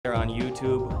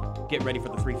YouTube. Get ready for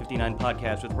the 359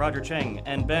 podcast with Roger Cheng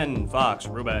and Ben Fox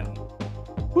Rubin.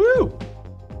 Woo!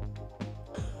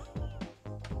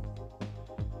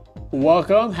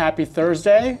 Welcome. Happy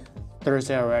Thursday.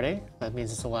 Thursday already. That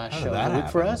means it's the last show of the week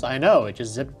for us. I know. It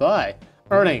just zipped by.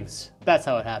 Earnings. That's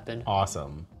how it happened.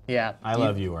 Awesome. Yeah. I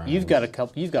love you, earnings. You've got a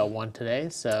couple. You've got one today.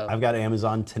 So I've got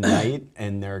Amazon tonight,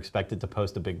 and they're expected to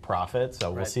post a big profit.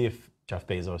 So we'll see if Jeff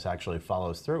Bezos actually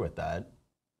follows through with that.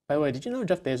 By the way, did you know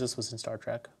Jeff Bezos was in Star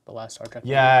Trek, the last Star Trek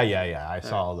movie? Yeah. I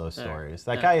saw all those stories.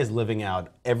 That guy is living out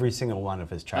every single one of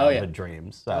his childhood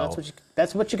dreams. So well,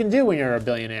 that's what you can do when you're a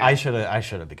billionaire. I should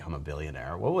have become a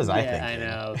billionaire. What was I thinking? I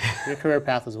know. Your career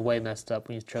path was way messed up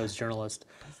when you chose journalist.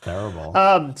 It's terrible.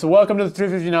 So welcome to the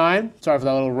 359. Sorry for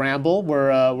that little ramble.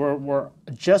 We're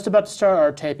just about to start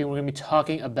our taping. We're going to be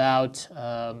talking about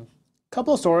a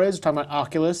couple of stories. We're talking about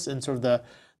Oculus and sort of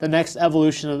the next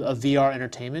evolution of VR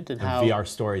entertainment and how VR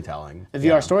storytelling.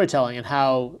 VR storytelling and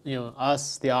how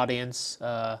us, the audience,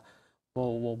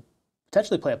 will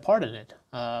potentially play a part in it.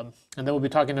 And then we'll be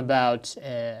talking about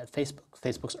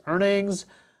Facebook's earnings,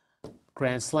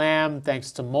 Grand Slam,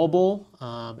 thanks to mobile.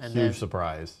 And Huge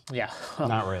surprise. Yeah.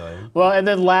 Not really. Well, and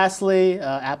then lastly,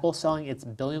 Apple selling its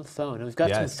billionth phone. And we've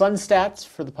got some fun stats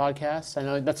for the podcast. I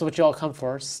know that's what you all come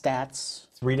for, stats.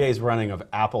 3 days running of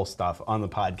Apple stuff on the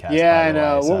podcast. Yeah, I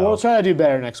know. We'll try to do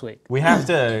better next week. We have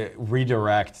to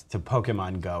redirect to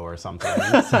Pokemon Go or something.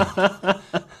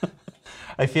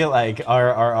 I feel like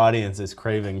our audience is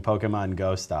craving Pokemon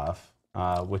Go stuff,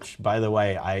 which, by the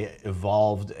way, I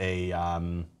evolved a,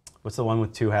 what's the one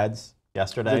with two heads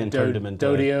yesterday and turned him into...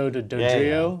 Dodio to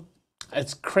Dodrio. Yeah.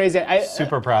 It's crazy.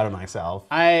 Super proud of myself.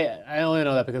 I only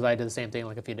know that because I did the same thing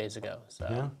like a few days ago.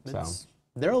 So,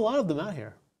 there are a lot of them out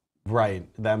here. Right,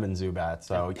 them and Zubat.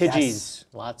 So Pidgeys,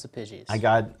 lots of Pidgeys. I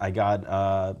got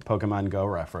a Pokemon Go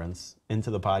reference into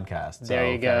the podcast.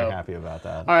 There you go. Very happy about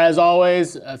that. All right, as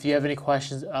always, if you have any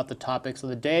questions about the topics of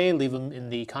the day, leave them in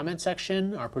the comment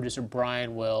section. Our producer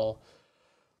Brian will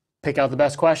pick out the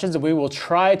best questions, and we will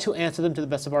try to answer them to the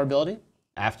best of our ability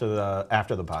after the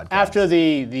podcast. After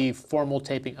the formal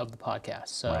taping of the podcast.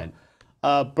 So,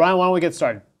 right. Brian, why don't we get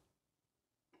started?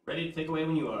 Ready to take away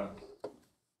when you are.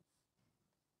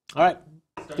 All right.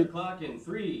 Start the clock in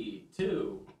 3,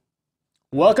 2.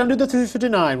 Welcome to the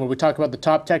 359, where we talk about the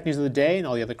top tech news of the day and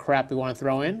all the other crap we want to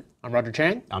throw in. I'm Roger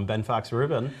Cheng. I'm Ben Fox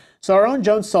Rubin. So our own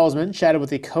Joan Salzman chatted with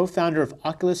the co-founder of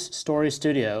Oculus Story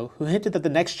Studio, who hinted that the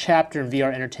next chapter in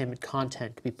VR entertainment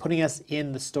content could be putting us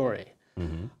in the story.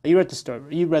 Mm-hmm. You read the story.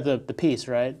 You read the piece,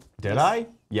 right? Did I?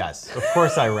 Yes. Of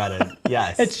course I read it.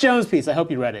 Yes. It's Joan's piece. I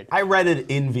hope you read it. I read it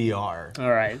in VR. All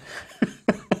right.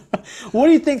 What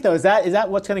do you think, though? Is that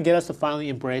what's going to get us to finally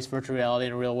embrace virtual reality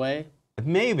in a real way?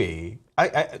 Maybe.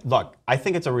 Look, I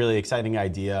think it's a really exciting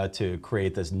idea to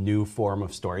create this new form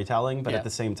of storytelling, but at the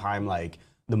same time, like,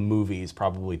 the movies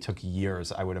probably took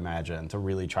years, I would imagine, to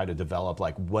really try to develop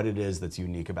like what it is that's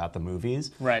unique about the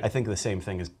movies. Right. I think the same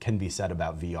thing can be said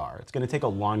about VR. It's going to take a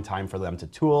long time for them to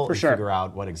tool and figure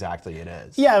out what exactly it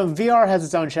is. Yeah, VR has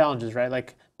its own challenges, right?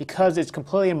 Like, because it's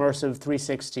completely immersive,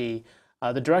 360.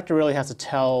 The director really has to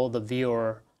tell the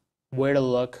viewer where to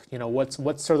look, what's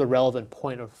sort of the relevant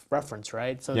point of reference,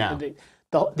 right? So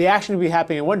the action would be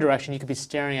happening in one direction, you could be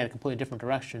staring at a completely different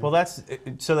direction. Well, that's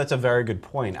a very good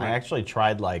point. Right. I actually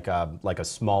tried like a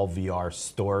small VR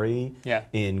story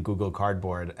in Google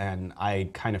Cardboard, and I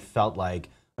kind of felt like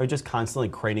I was just constantly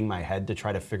craning my head to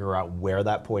try to figure out where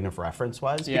that point of reference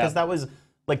was, because that was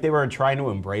like they were trying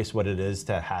to embrace what it is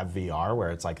to have VR,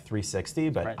 where it's like 360,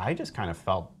 but I just kind of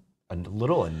felt a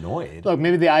little annoyed. Look,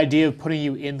 maybe the idea of putting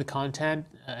you in the content,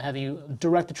 having you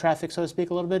direct the traffic, so to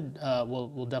speak, a little bit,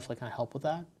 will definitely kind of help with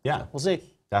that. Yeah. We'll see.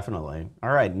 Definitely.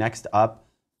 All right, next up,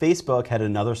 Facebook had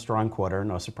another strong quarter,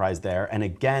 no surprise there. And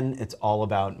again, it's all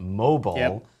about mobile.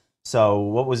 Yep. So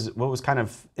what was kind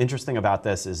of interesting about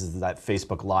this is that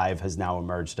Facebook Live has now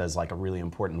emerged as like a really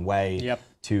important way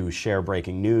to share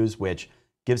breaking news, which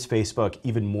gives Facebook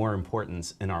even more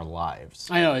importance in our lives.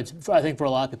 I know. I think for a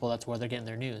lot of people, that's where they're getting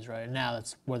their news right now.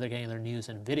 That's where they're getting their news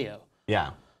and video.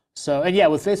 Yeah. So, and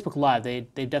with Facebook Live, they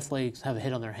definitely have a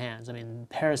hit on their hands. I mean,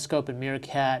 Periscope and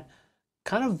Meerkat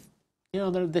kind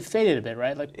of, they faded a bit,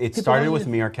 right? Like it started with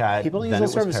Meerkat, people don't then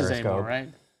use it was those services Periscope. anymore, right?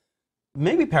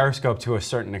 Maybe Periscope to a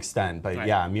certain extent, but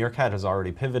Meerkat has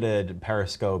already pivoted.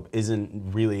 Periscope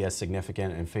isn't really as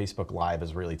significant, and Facebook Live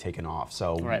has really taken off.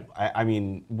 So, I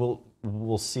mean,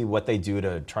 we'll see what they do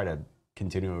to try to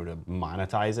continue to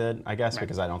monetize it, I guess,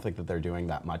 because I don't think that they're doing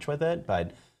that much with it.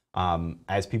 But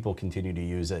as people continue to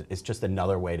use it, it's just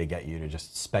another way to get you to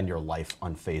just spend your life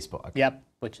on Facebook. Yep,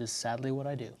 which is sadly what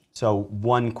I do. So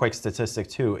one quick statistic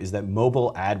too is that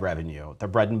mobile ad revenue, the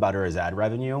bread and butter is ad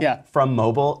revenue. Yeah. From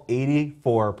mobile,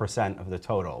 84% of the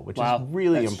total, which is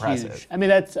really impressive. Huge. I mean,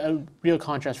 that's a real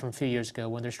contrast from a few years ago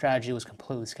when their strategy was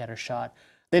completely scattershot.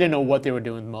 They didn't know what they were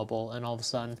doing with mobile, and all of a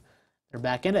sudden, they're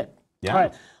back in it. Yeah. All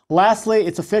right. Lastly,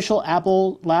 it's official.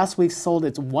 Apple last week sold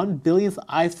its 1 billionth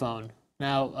iPhone.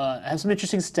 Now, I have some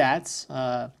interesting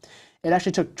stats. It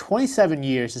actually took 27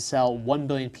 years to sell 1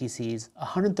 billion PCs,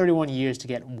 131 years to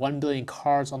get 1 billion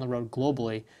cars on the road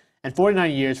globally, and 49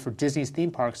 years for Disney's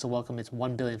theme parks to welcome its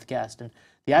 1 billionth guest. And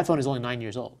the iPhone is only 9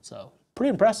 years old, so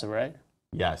pretty impressive, right?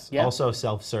 Yes. Yeah. Also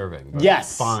self-serving.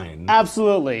 Yes. Fine.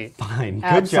 Absolutely. Fine. Good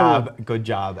Absolutely. job. Good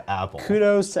job, Apple.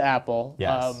 Kudos to Apple.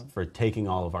 Yes. For taking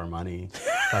all of our money.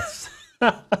 That's.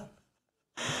 But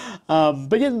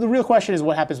yeah, the real question is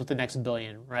what happens with the next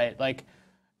billion, right? Like,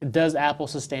 does Apple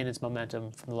sustain its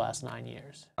momentum from the last 9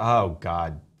 years? Oh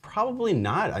God, probably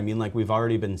not. I mean, like we've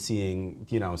already been seeing,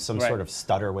 some sort of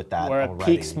stutter with that We're already. at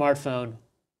peak smartphone,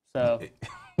 so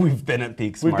We've been at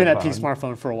peak smartphone. we've been at peak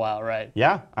smartphone for a while, right?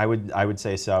 Yeah, I would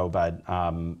say so, but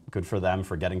good for them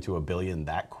for getting to 1 billion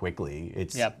that quickly.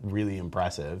 It's really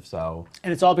impressive. So,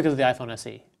 and it's all because of the iPhone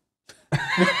SE.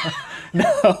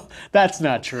 No, that's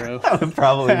not true. That would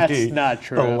probably be not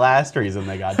true. the last reason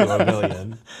they got to 1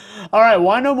 billion. All right,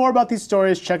 want to know more about these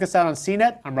stories? Check us out on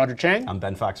CNET. I'm Roger Cheng. I'm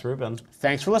Ben Fox Rubin.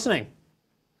 Thanks for listening.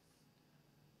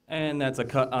 And that's a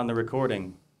cut on the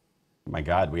recording. My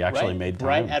God, we actually made time.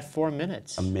 Right at 4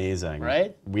 minutes. Amazing.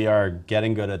 Right? We are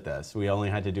getting good at this. We only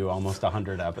had to do almost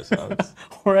 100 episodes.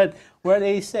 We're at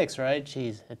 86, right?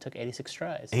 Jeez, it took 86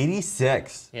 tries.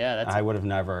 86. Yeah, that's. I would have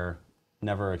never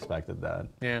expected that.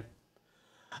 Yeah.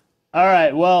 All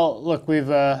right. Well, look, we've.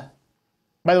 By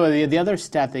the way, the other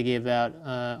stat they gave out.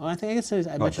 I guess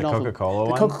I mentioned the Coca-Cola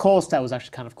one? The Coca-Cola stat was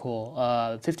actually kind of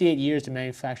cool. 58 years to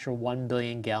manufacture 1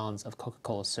 billion gallons of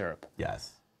Coca-Cola syrup.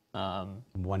 Yes.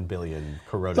 1 billion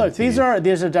corroded Look, teeth. these are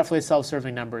definitely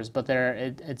self-serving numbers, but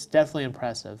it's definitely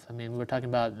impressive. I mean, we're talking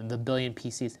about the billion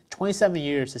PCs. 27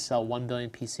 years to sell 1 billion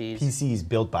PCs. PCs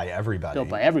built by everybody. Built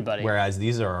by everybody. Whereas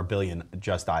these are 1 billion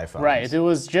just iPhones. Right. If it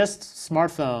was just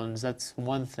smartphones, that's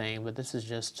one thing, but this is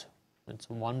just, it's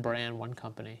one brand, one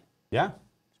company. Yeah.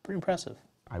 It's pretty impressive.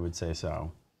 I would say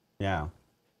so. Yeah.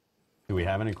 Do we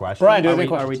have any questions? Brian, do we have any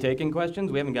questions? Are we taking questions?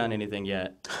 We haven't gotten anything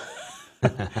yet.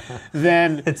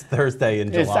 Then it's Thursday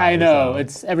in July. I know, so.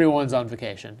 it's everyone's on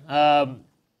vacation. No,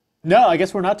 I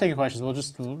guess we're not taking questions.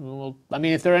 I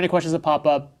mean, if there are any questions that pop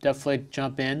up, definitely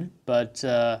jump in. But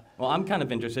well, I'm kind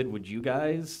of interested. Would you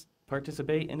guys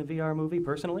participate in a VR movie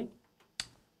personally?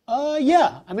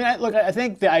 Yeah. I mean, I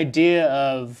think the idea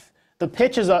of the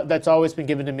pitch that's always been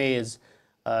given to me is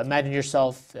imagine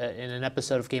yourself in an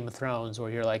episode of Game of Thrones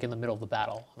where you're like in the middle of the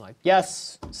battle. I'm like,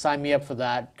 yes, sign me up for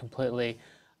that completely.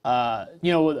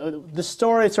 The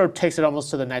story sort of takes it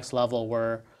almost to the next level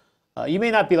where you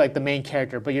may not be like the main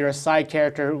character, but you're a side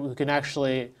character who can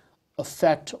actually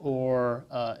affect or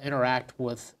interact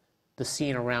with the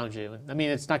scene around you. I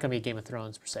mean, it's not going to be Game of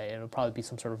Thrones per se. It'll probably be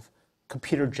some sort of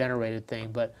computer-generated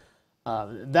thing, but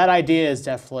that idea has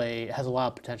a lot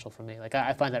of potential for me. Like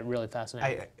I find that really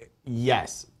fascinating.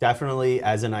 Yes, definitely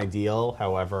as an ideal.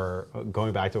 However,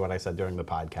 going back to what I said during the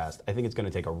podcast, I think it's going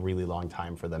to take a really long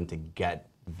time for them to get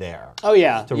there. Oh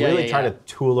yeah. To really try to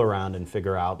tool around and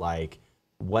figure out like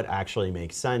what actually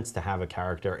makes sense to have a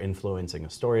character influencing a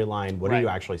storyline. What are you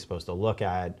actually supposed to look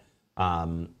at?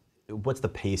 What's the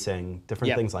pacing?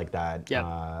 Different things like that.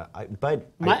 Yeah.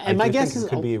 My guess is it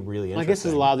could be really interesting. My guess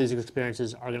is a lot of these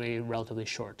experiences are going to be relatively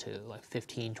short too, like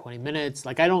 15, 20 minutes.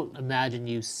 Like I don't imagine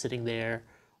you sitting there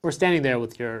or standing there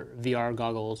with your VR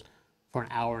goggles for an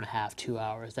hour and a half, 2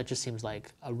 hours. That just seems like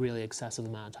a really excessive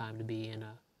amount of time to be in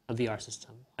a VR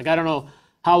system. Like I don't know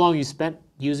how long you spent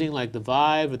using like the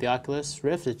Vive or the Oculus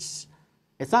Rift. It's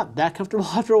not that comfortable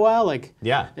after a while. Like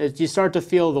you start to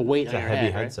feel the weight on your head. It's a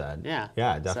heavy headset. Right?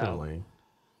 Yeah, definitely.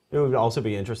 It would also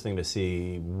be interesting to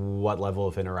see what level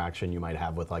of interaction you might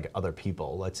have with like other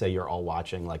people. Let's say you're all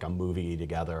watching like a movie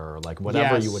together or like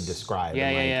whatever you would describe.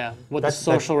 Yeah. What the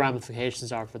social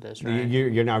ramifications are for this, right?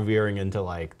 You're now veering into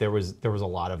like there was a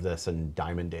lot of this in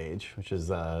Diamond Age, which is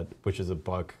a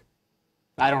book.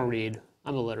 I don't read.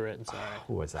 I'm illiterate. I'm sorry.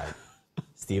 Who was that?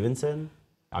 Stevenson?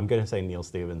 I'm gonna say Neil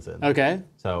Stevenson. Okay.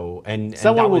 So and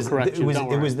someone will correct you.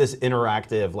 It was this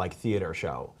interactive like theater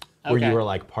show where you were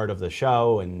like part of the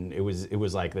show, and it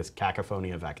was like this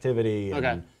cacophony of activity.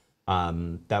 And,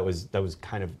 that was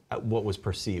kind of what was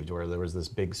perceived, where there was this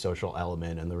big social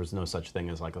element, and there was no such thing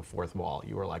as like a fourth wall.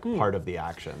 You were like part of the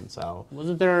action. So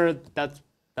wasn't there?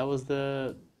 That was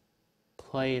the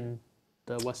play in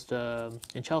the West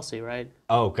in Chelsea, right?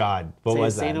 Oh God, what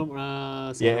was that?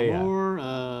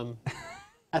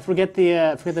 I forget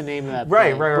the name of that.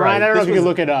 Right. Brian, I don't know if you can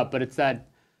look it up, but it's that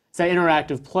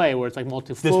interactive play where it's like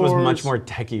multi-floors. This was much more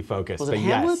techie focused. Was it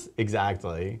Hamlet? Yes,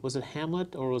 exactly. Was it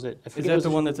Hamlet or was it? I Is that the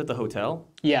one that's at the hotel?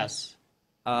 Yes.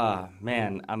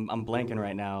 Man, I'm blanking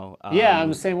right now. Yeah, I'm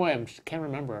the same way. I can't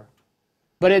remember.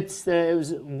 But it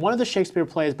was one of the Shakespeare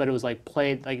plays, but it was like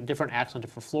played like different acts on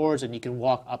different floors, and you can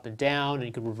walk up and down, and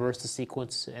you can reverse the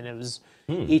sequence, and it was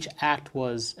each act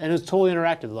was, and it was totally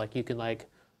interactive. Like you can like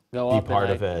go up,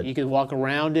 part and, of it. You can walk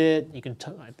around it. You can,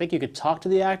 I think you could talk to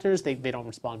the actors. They don't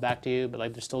respond back to you, but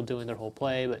like they're still doing their whole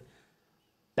play. But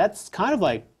that's kind of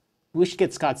like we should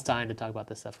get Scott Stein to talk about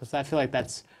this stuff because I feel like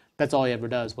that's all he ever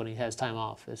does when he has time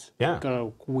off is go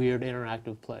to weird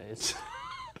interactive plays.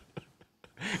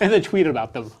 And then tweet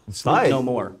about them. Sleep no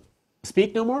more.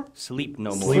 Speak no more? Sleep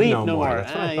no more. Sleep no more.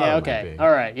 That's what I thought it might be.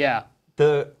 All right, yeah.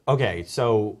 Okay,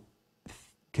 so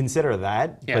consider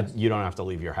that, but you don't have to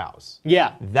leave your house.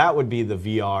 Yeah. That would be the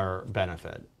VR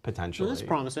benefit, potentially. Well, that's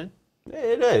promising.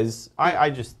 It is. I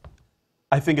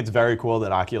think it's very cool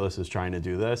that Oculus is trying to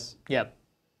do this. Yep.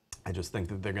 I just think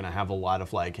that they're going to have a lot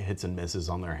of like hits and misses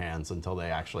on their hands until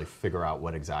they actually figure out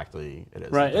what exactly it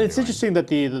is. Right. It's interesting that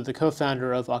the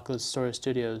co-founder of Oculus Story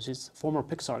Studios, he's a former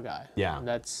Pixar guy. Yeah. And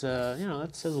that's that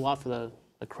says a lot for the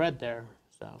cred there.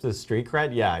 So. The street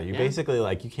cred, yeah. You basically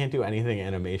like you can't do anything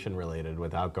animation related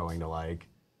without going to like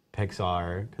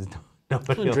Pixar because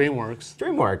nobody. DreamWorks.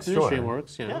 DreamWorks, sure.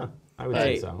 DreamWorks, yeah. I would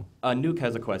think so. Nuke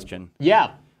has a question.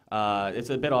 Yeah. It's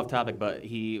a bit off topic, but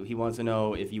he wants to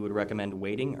know if you would recommend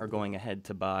waiting or going ahead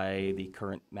to buy the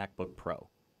current MacBook Pro.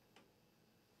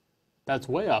 That's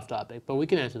way off topic, but we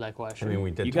can answer that question. I mean,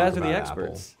 we did. You guys are the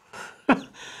experts.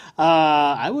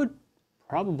 I would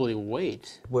probably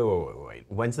wait. Wait.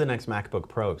 When's the next MacBook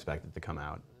Pro expected to come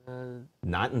out?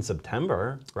 Not in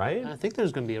September, right? I think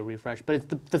there's going to be a refresh, but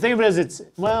the thing of it is,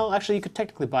 actually, you could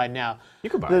technically buy it now. You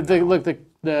could buy it now. Look,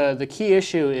 the key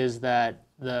issue is that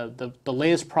the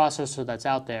latest processor that's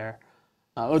out there,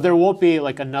 or there won't be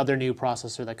like another new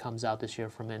processor that comes out this year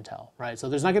from Intel, right? So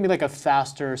there's not going to be like a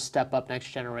faster step up next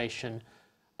generation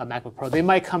MacBook Pro. They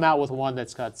might come out with one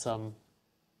that's got some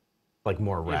like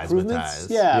more improvements. razzmatazz.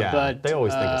 Yeah, but they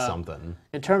always think of something.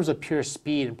 In terms of pure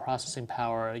speed and processing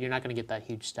power, you're not going to get that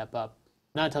huge step up.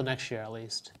 Not until next year, at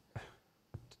least.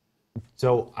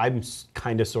 So I'm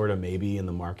kind of, sort of, maybe in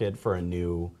the market for a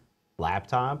new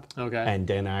laptop. Okay. And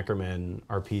Dan Ackerman,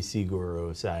 our PC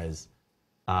guru, says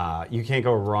you can't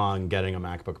go wrong getting a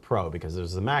MacBook Pro because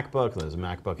there's a MacBook, there's a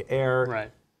MacBook Air.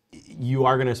 Right. You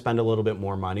are going to spend a little bit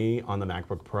more money on the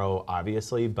MacBook Pro,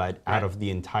 obviously, but out of the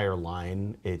entire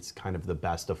line, it's kind of the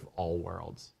best of all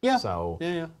worlds. Yeah. So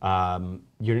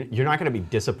you're not going to be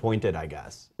disappointed, I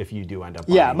guess, if you do end up.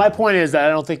 Yeah, my point is that I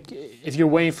don't think if you're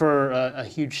waiting for a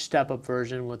huge step-up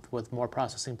version with more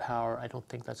processing power, I don't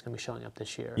think that's going to be showing up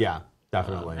this year. Yeah,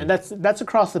 definitely. And that's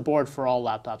across the board for all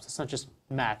laptops. It's not just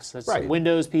Macs. That's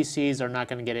Windows PCs are not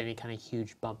going to get any kind of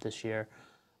huge bump this year.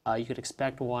 You could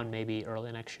expect one maybe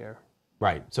early next year.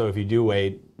 Right. So if you do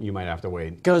wait, you might have to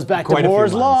wait. Goes back to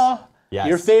Moore's Law. Yes.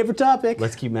 Your favorite topic.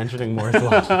 Let's keep mentioning Moore's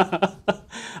Law.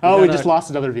 We just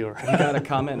lost another viewer. We got a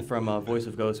comment from Voice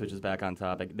of Ghost, which is back on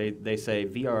topic. They say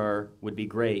VR would be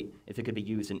great if it could be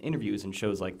used in interviews and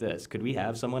shows like this. Could we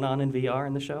have someone on in VR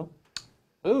in the show?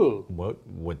 Ooh. What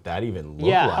would that even look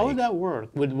like? Yeah, how would that work?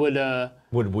 Would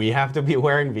we have to be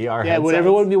wearing VR headsets? Yeah, would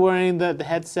everyone be wearing the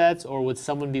headsets, or would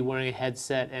someone be wearing a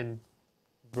headset and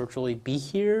virtually be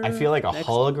here? I feel like a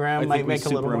hologram might make a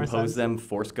little more sense. Superimpose them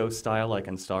Force Ghost style like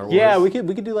in Star Wars. Yeah, we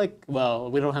could do like, well,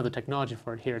 we don't have the technology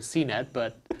for it here at CNET,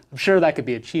 but I'm sure that could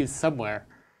be achieved somewhere.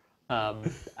 I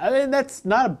mean, that's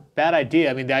not a bad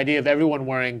idea. I mean, the idea of everyone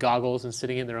wearing goggles and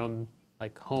sitting in their own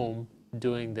like home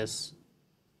doing this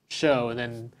show, and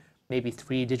then maybe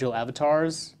 3 digital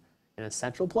avatars in a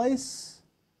central place.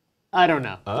 I don't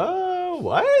know. Oh,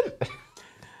 what?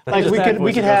 Like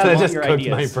we could have. That just cooked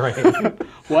my brain.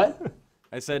 What?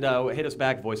 I said, hit us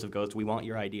back, Voice of Ghost. We want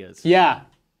your ideas. Yeah,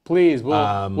 please.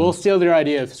 We'll steal your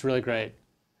idea if it's really great,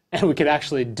 and we could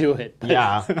actually do it.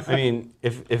 Yeah, I mean,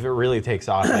 if it really takes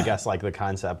off, I guess like the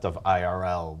concept of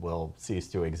IRL will cease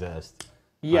to exist.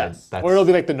 Yes, or it'll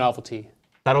be like the novelty.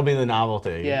 That'll be the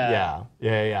novelty.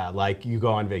 Yeah. Like you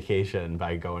go on vacation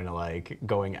by going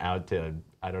out to,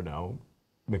 I don't know,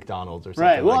 McDonald's or something.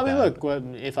 Right. Well, like I mean, that.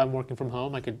 look, if I'm working from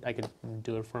home, I could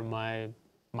do it from my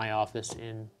office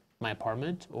in my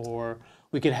apartment, or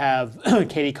we could have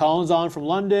Katie Collins on from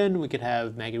London. We could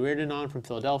have Maggie Reardon on from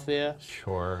Philadelphia.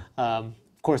 Sure. Of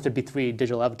course, there'd be 3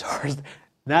 digital avatars.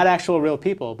 not actual real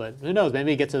people, but who knows?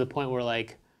 Maybe it gets to the point where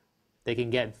like they can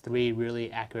get 3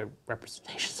 really accurate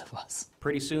representations of us.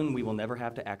 Pretty soon, we will never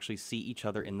have to actually see each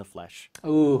other in the flesh.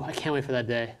 Ooh, I can't wait for that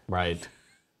day. Right.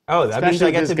 Oh, that means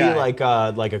I get to be like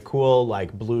a cool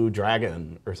like blue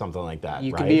dragon or something like that.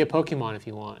 You right? can be a Pokemon if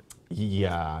you want.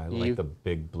 Yeah, I like the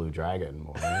big blue dragon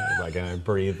more. Like, and I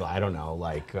breathe, I don't know,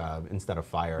 like instead of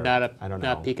fire, I don't know,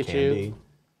 not Pikachu. Candy.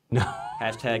 No.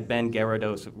 Hashtag Ben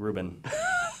Gyarados Rubin.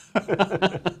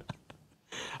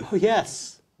 Oh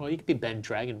yes. Well, you could be Ben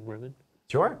Dragon Rubin.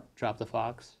 Sure. Drop the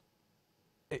fox.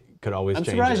 It could always change.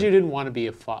 I'm surprised it. you didn't want to be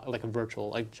like a virtual,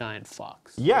 like giant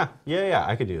fox. Yeah,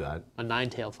 I could do that. A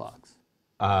 9-tailed fox.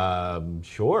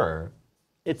 Sure.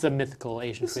 It's a mythical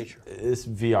Asian creature. This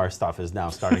VR stuff is now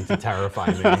starting to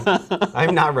terrify me.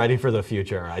 I'm not ready for the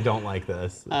future. I don't like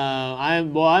this.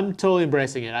 I'm totally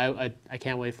embracing it. I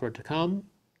can't wait for it to come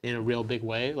in a real big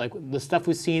way. Like the stuff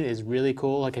we've seen is really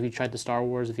cool. Like, have you tried the Star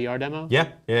Wars VR demo?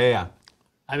 Yeah.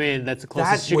 I mean, that's the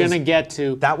closest you're gonna get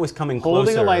to. That was coming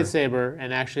closer. Holding a lightsaber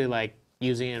and actually like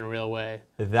using it in a real way.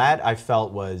 That I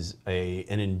felt was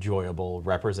an enjoyable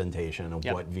representation of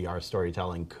what VR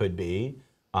storytelling could be.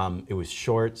 It was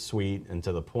short, sweet, and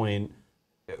to the point.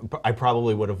 I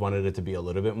probably would have wanted it to be a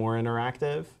little bit more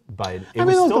interactive, but it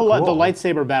was still cool. The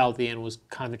lightsaber battle at the end was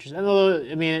kind of interesting.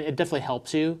 I mean, it definitely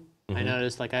helps you. Mm-hmm. I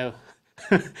noticed, like I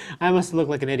must look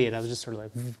like an idiot. I was just sort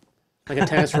of like a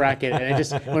tennis racket, and it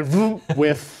just went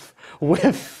whiff.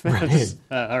 Right. Just,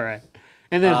 all right.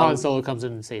 And then Han Solo comes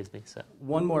in and saves me. So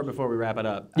one more before we wrap it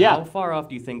up. Yeah. How far off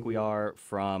do you think we are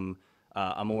from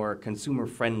a more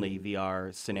consumer-friendly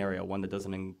VR scenario, one that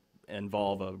doesn't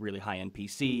involve a really high-end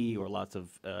PC or lots of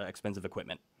expensive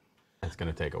equipment? It's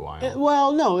going to take a while.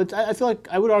 Well, no, I feel like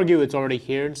I would argue it's already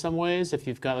here in some ways. If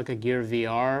you've got like a Gear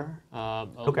VR,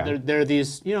 okay. There are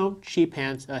these cheap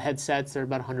headsets. They're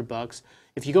about $100.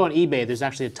 If you go on eBay, there's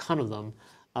actually a ton of them.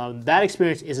 That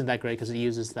experience isn't that great because it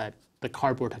uses the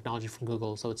cardboard technology from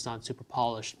Google, so it's not super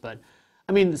polished. But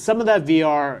I mean, some of that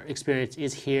VR experience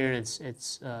is here, and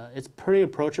it's pretty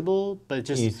approachable. But it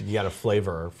just you get a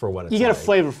flavor for what it's like. You get a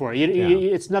flavor for it.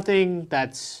 It's nothing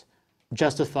that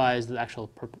justifies the actual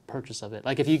purchase of it.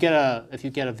 Like if you get a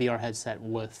VR headset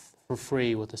for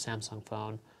free with a Samsung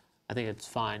phone, I think it's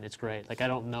fine. It's great. Like I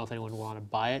don't know if anyone would want to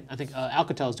buy it. I think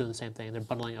Alcatel is doing the same thing. They're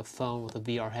bundling a phone with a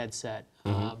VR headset,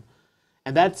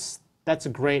 and that's a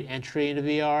great entry into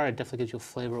VR. It definitely gives you a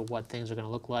flavor of what things are going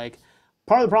to look like.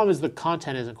 Part of the problem is the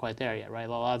content isn't quite there yet, right?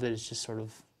 A lot of it is just sort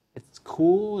of, it's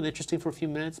cool and interesting for a few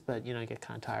minutes, but you get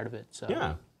kind of tired of it. So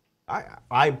yeah,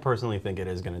 I personally think it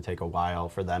is going to take a while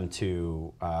for them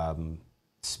to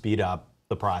speed up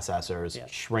the processors,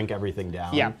 shrink everything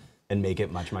down, and make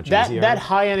it much easier. That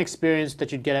high-end experience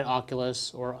that you'd get at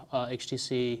Oculus or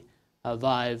HTC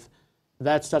Vive,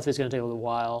 that stuff is going to take a little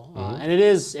while, and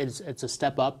it's a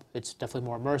step up. It's definitely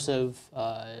more immersive.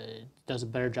 It does a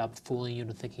better job of fooling you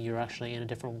into thinking you're actually in a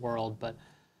different world. But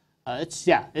it's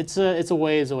a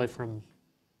ways away from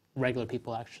regular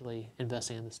people actually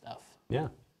investing in this stuff. Yeah.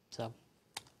 So,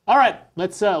 all right,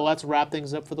 let's wrap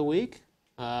things up for the week.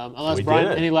 Unless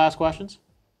Brian, any last questions?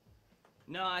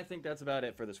 No, I think that's about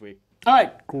it for this week. All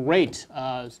right, great.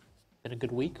 It's been a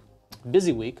good week,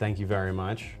 busy week. Thank you very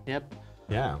much. Yep.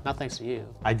 Yeah. Not thanks to you.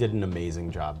 I did an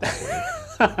amazing job this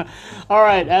week. All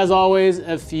right, as always,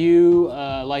 if you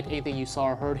liked anything you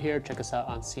saw or heard here, check us out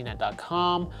on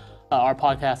CNET.com. Our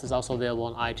podcast is also available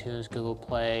on iTunes, Google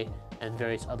Play, and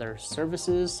various other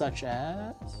services such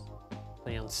as,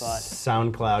 putting you on the spot,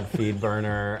 SoundCloud,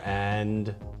 FeedBurner,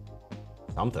 and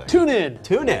something.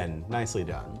 TuneIn. Nicely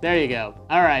done. There you go.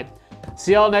 All right.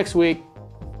 See y'all next week.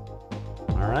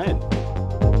 All right.